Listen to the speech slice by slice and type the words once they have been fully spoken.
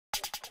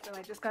So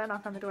I just got a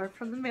knock on the door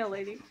from the mail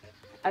lady.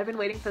 I've been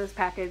waiting for this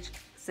package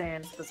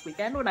since this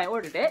weekend when I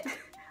ordered it.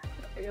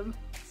 I am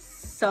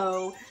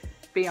so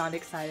beyond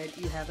excited,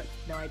 you have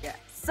no idea.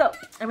 So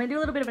I'm gonna do a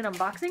little bit of an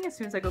unboxing as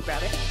soon as I go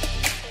grab it.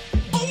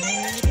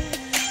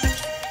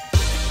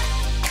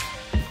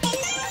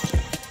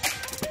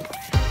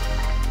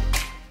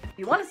 If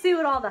you want to see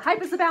what all the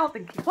hype is about,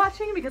 then keep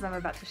watching because I'm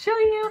about to show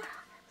you.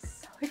 I'm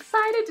so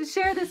excited to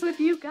share this with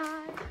you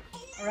guys.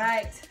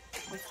 Alright,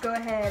 let's go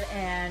ahead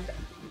and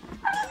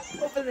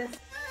open this.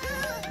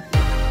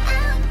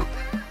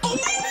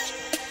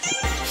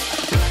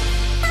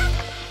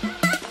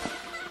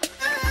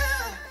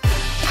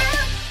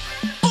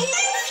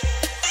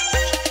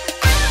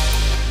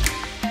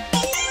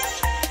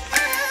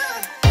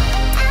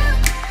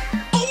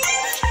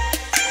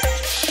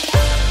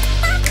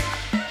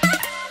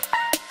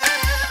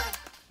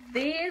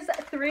 These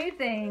three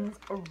things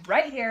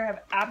right here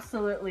have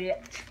absolutely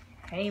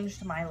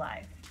changed my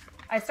life.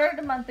 I started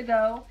a month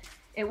ago.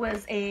 It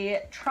was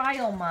a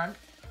trial month,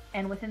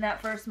 and within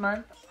that first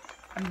month,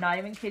 I'm not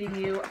even kidding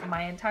you,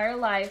 my entire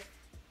life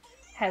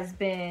has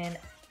been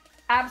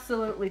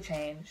absolutely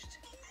changed.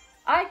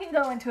 I can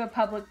go into a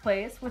public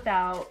place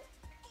without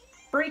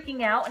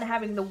freaking out and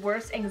having the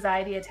worst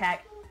anxiety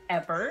attack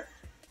ever.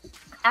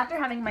 After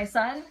having my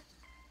son,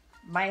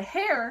 my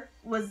hair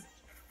was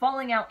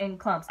falling out in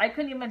clumps. I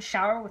couldn't even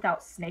shower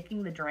without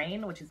snaking the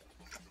drain, which is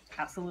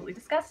absolutely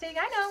disgusting,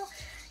 I know.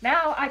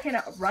 Now I can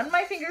run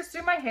my fingers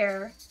through my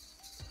hair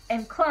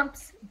and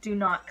clumps do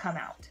not come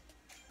out.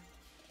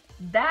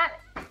 That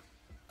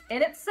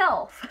in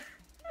itself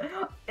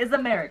is a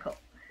miracle.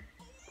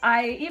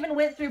 I even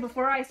went through,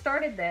 before I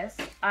started this,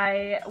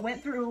 I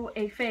went through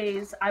a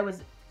phase. I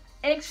was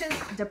anxious,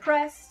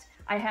 depressed,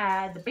 I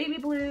had the baby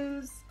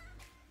blues,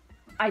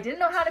 I didn't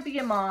know how to be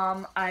a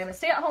mom, I'm a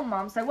stay-at-home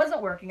mom, so I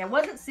wasn't working, I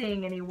wasn't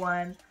seeing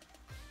anyone,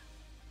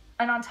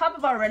 and on top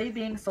of already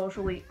being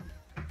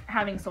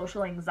having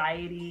social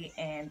anxiety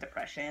and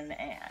depression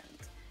and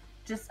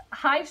just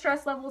high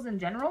stress levels in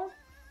general,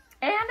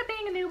 and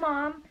being a new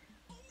mom,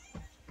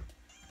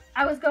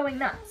 I was going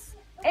nuts.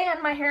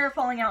 And my hair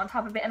falling out on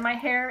top of it, and my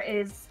hair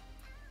is,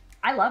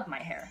 I love my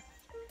hair.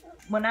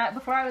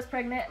 Before I was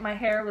pregnant, my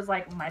hair was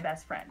like my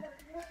best friend.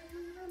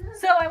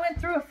 So I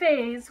went through a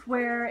phase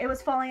where it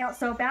was falling out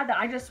so bad that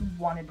I just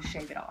wanted to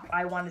shave it off.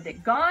 I wanted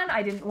it gone.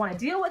 I didn't want to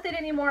deal with it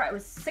anymore. I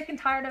was sick and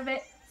tired of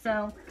it.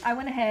 So I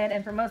went ahead,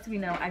 and for most of you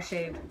know, I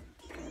shaved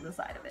the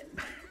side of it.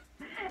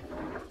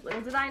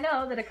 Little did I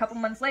know that a couple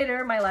months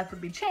later, my life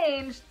would be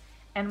changed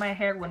and my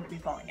hair wouldn't be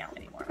falling out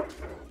anymore.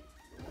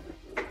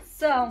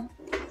 So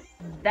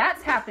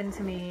that's happened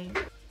to me.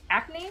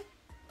 Acne,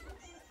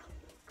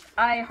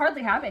 I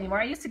hardly have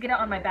anymore. I used to get it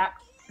on my back,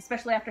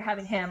 especially after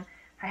having him.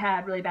 I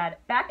had really bad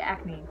back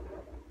acne.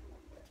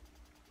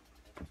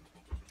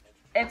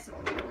 It's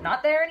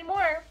not there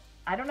anymore.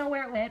 I don't know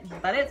where it went,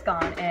 but it's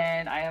gone,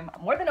 and I am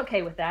more than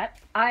okay with that.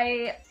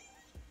 I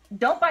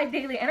don't buy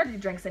daily energy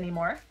drinks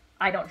anymore.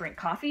 I don't drink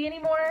coffee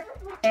anymore,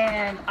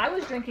 and I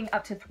was drinking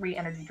up to 3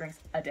 energy drinks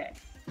a day.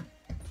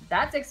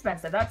 That's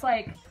expensive. That's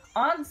like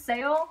on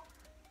sale.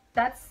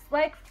 That's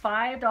like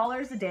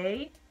 $5 a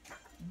day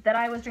that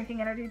I was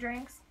drinking energy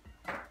drinks.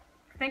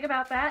 Think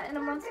about that in a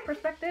month's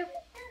perspective.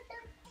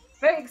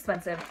 Very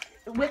expensive.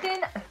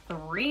 Within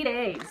 3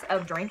 days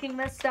of drinking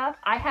this stuff,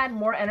 I had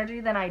more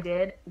energy than I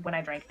did when I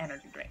drank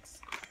energy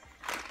drinks.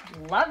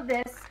 Love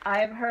this.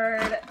 I've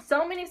heard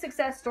so many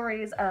success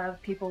stories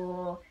of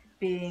people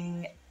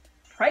being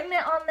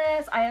pregnant on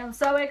this. I am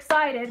so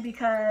excited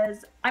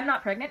because I'm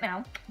not pregnant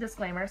now.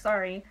 Disclaimer,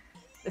 sorry.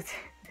 This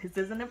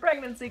isn't a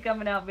pregnancy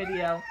coming out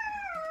video.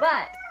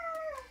 But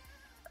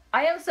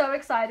I am so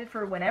excited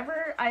for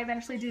whenever I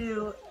eventually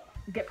do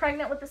get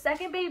pregnant with the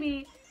second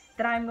baby,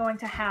 that I'm going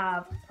to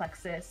have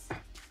Plexus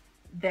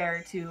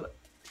there to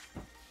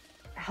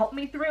help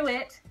me through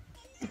it,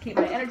 to keep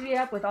my energy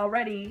up with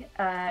already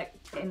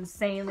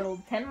insane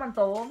little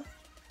 10-month-old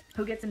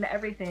who gets into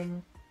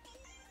everything.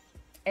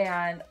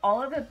 And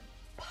all of the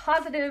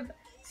positive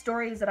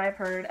stories that I've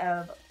heard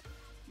of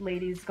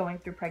ladies going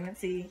through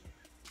pregnancy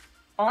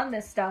on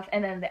this stuff,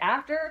 and then the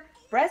after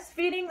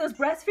breastfeeding, those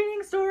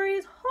breastfeeding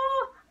stories,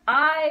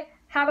 I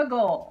have a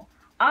goal.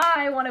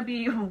 I want to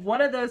be one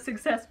of those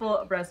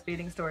successful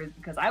breastfeeding stories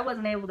because I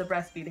wasn't able to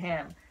breastfeed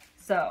him.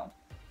 So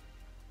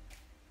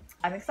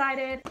I'm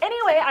excited.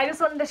 Anyway, I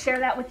just wanted to share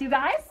that with you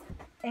guys,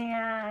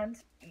 and